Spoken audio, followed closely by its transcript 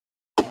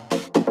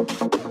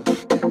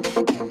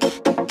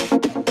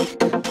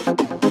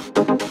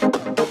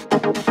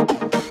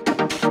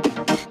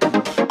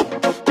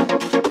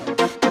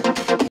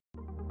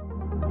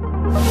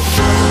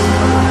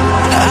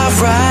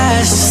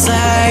Just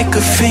like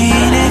a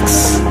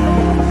phoenix,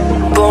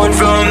 born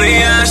from the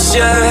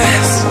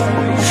ashes.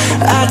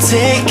 I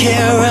take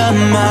care of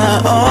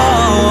my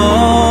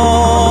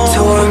own.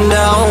 Torn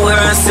down,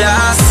 we're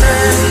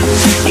assassins.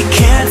 You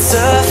can't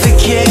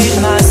suffocate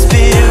my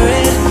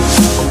spirit,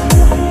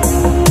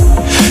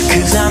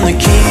 'cause I'm the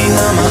king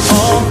of my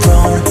own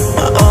throne,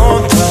 my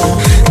own throne.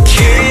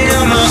 King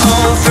of my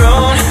own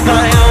throne,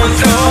 my own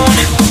throne.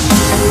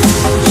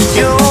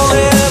 You'll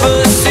never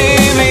see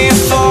me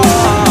fall.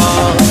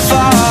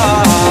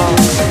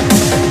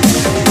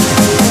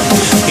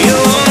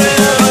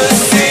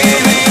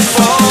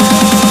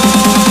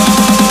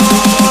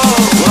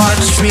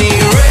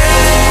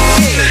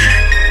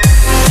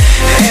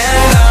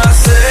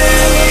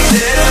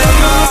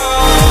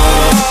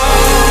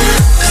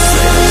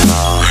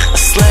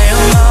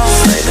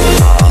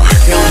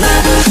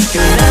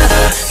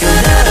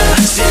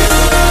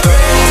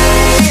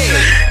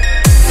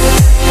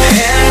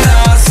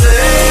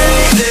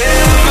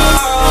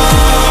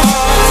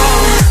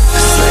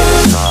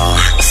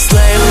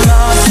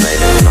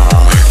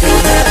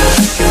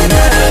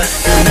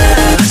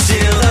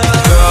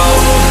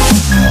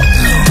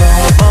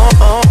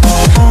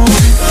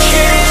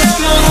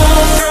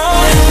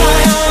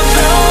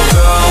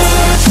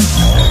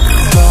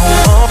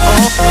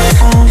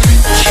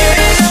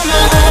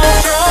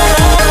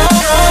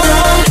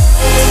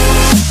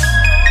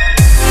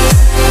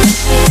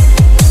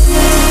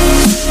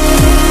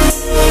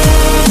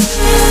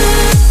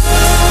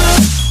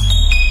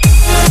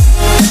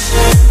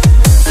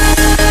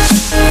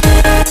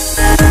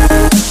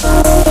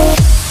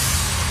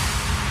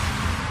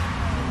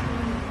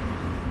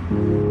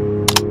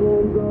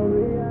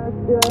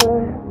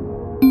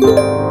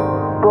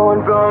 Born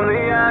from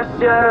the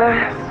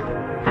ashes,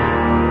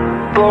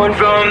 born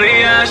from the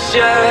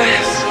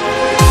ashes,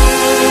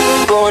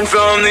 born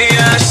from the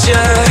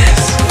ashes,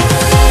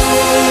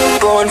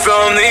 born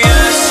from the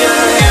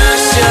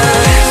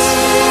ashes,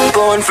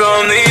 born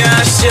from the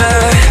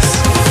ashes,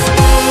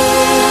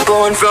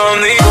 born from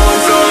the.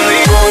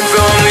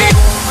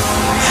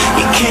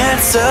 You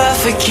can't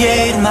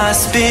suffocate my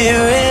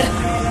spirit,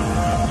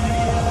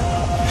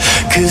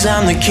 'cause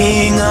I'm the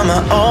king of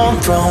my own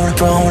throne,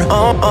 throne,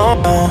 oh, oh,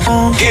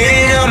 oh.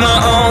 King of my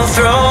own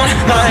throne,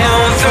 my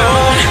own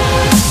throne.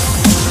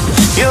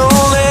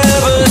 You'll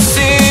never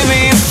see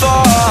me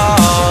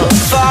fall,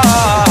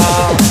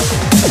 fall.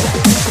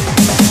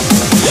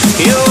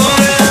 You'll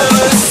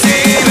never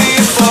see me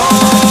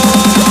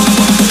fall.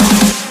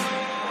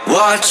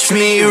 Watch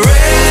me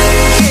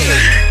reign,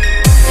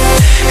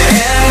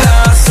 and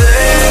I'll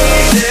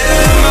save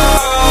them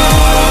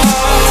all.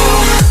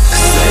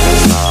 Slay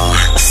them all.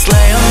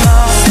 Slay them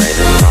all, slay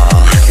them all.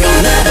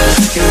 You'll never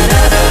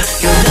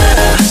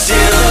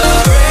steal the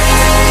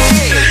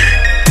rain,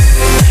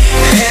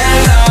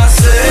 and I'll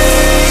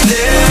save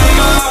them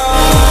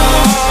all.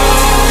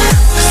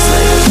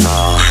 Slay them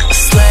all,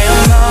 slay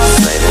them all,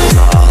 slay them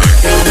all.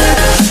 You'll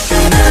never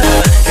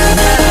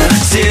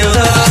steal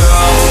the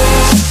throne.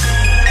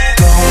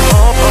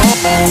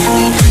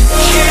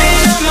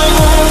 King of my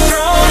own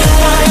throne,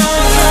 my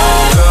own throne.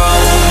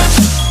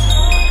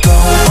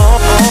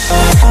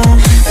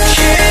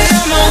 King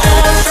of my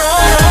own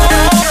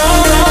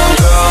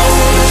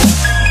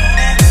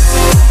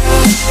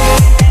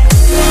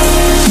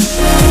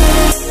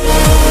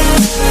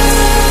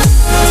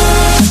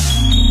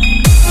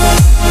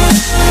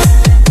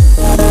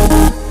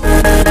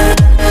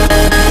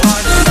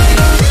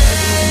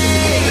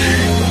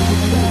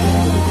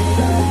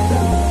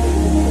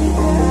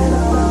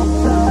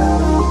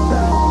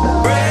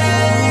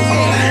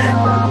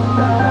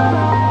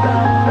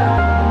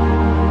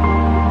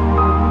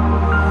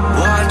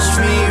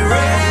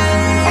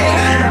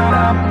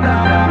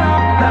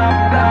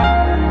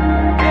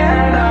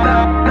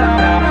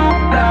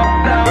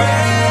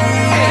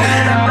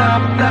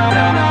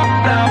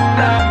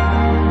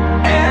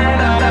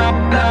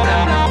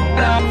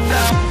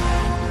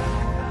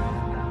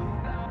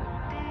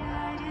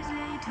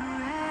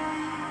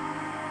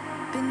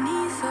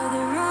beneath all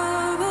the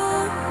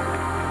rubble,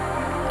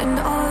 and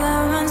all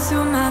that runs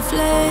through my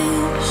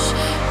flesh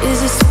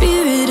is a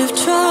spirit of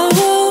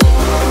trouble.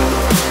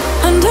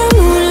 Under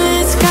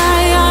moonlit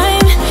sky,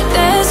 I'm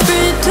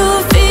desperate to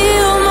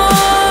feel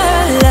more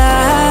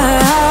alive,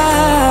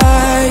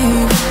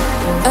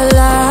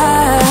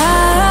 alive.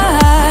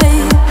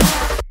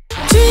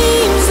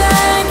 Dreams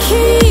that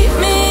keep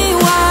me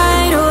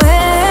wide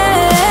awake,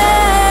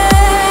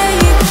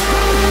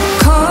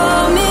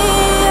 call me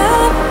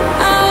up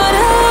out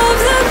of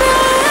the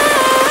grave.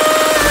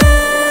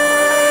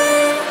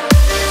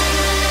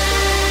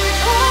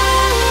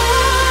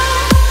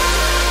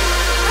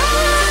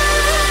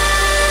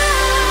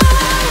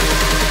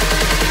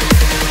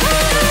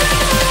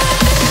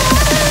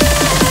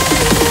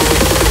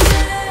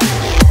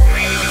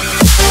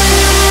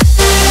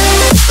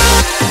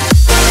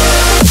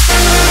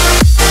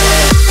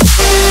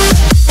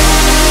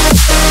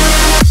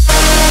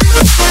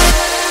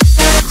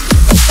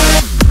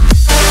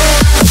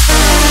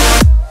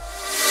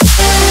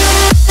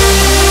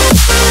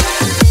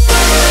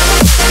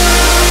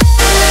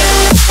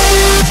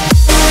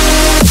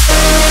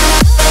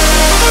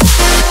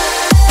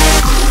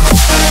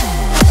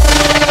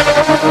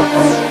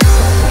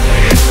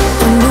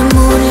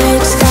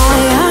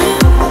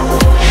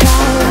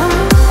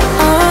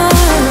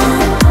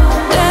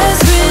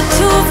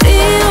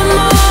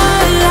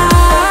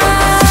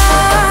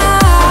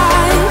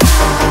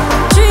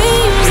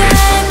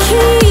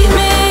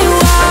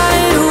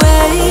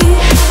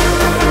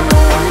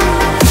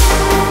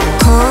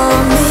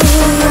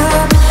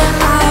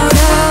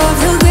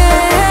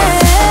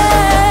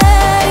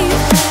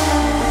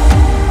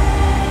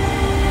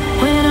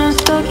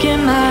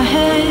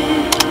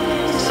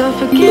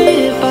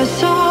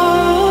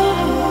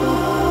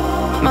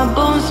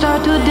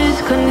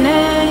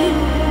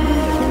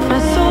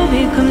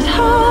 get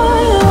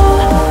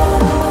higher.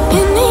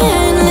 In the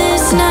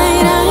endless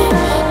night, I'm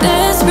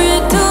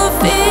desperate to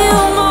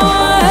feel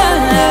more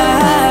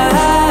alive.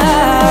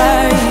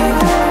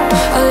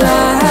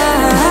 Alive.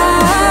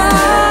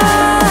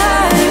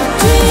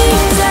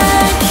 Dreams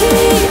that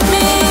keep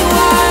me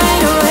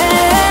wide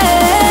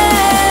awake.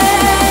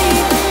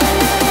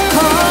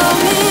 Call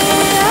me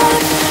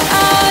up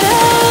out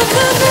of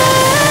the bed.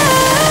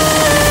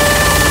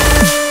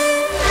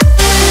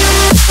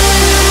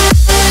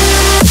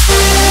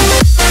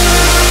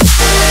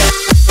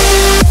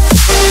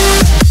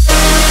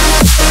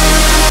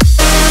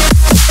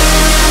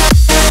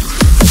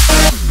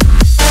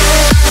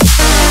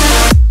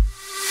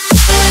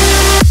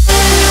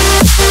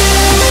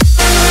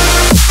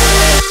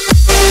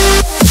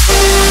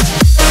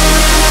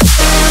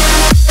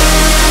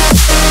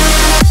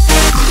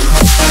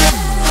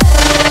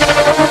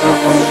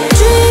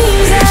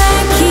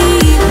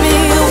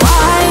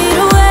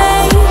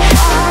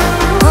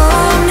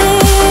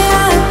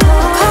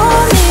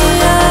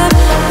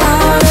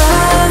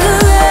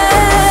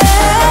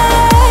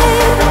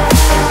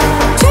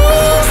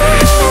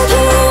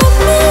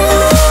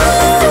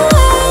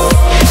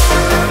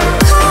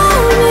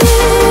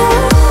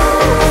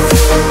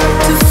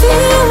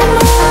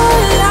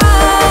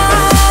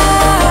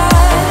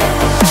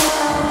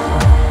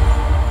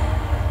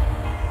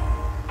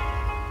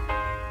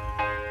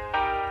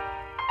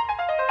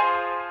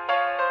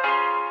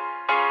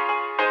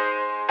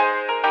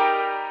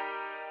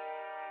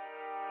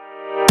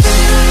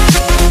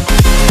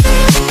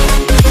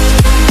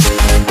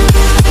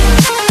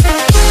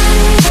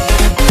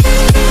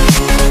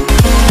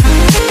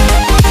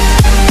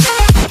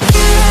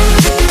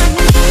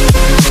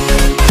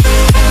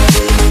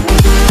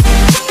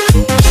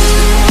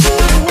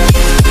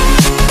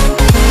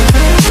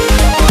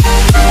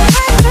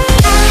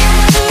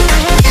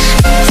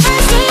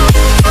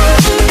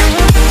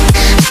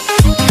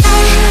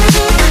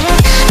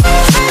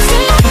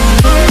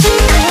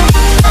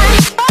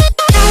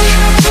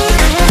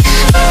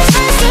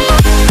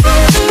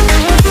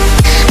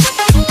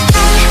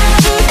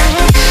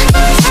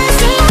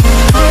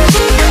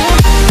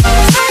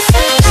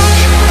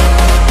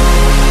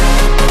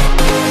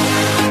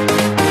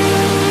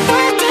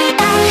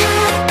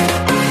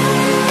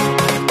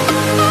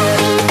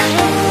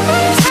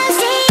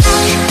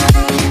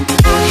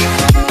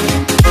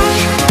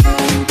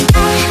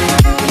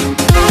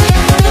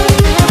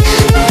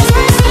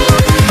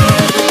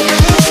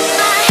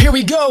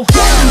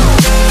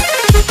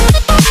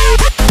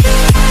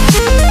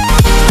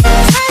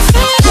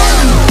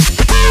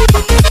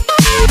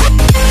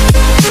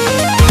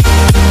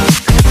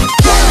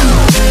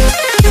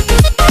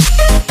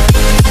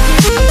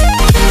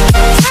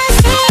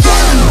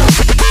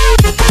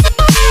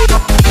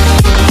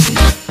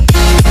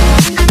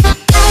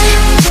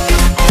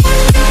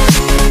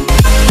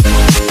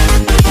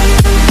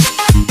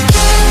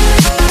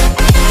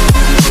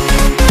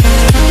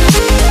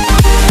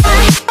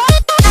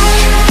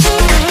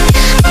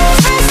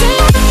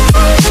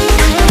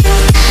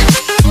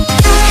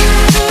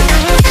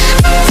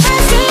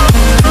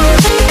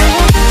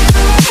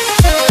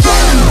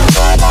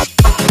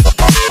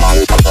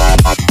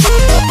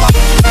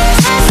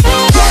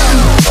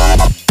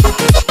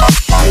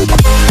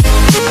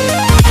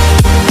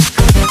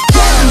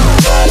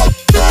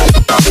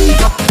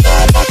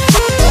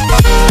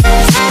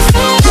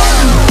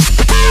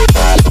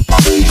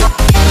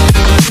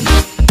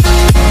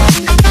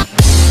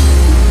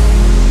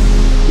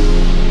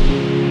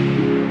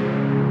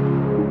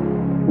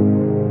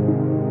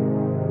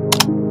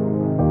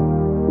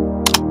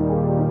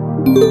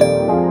 You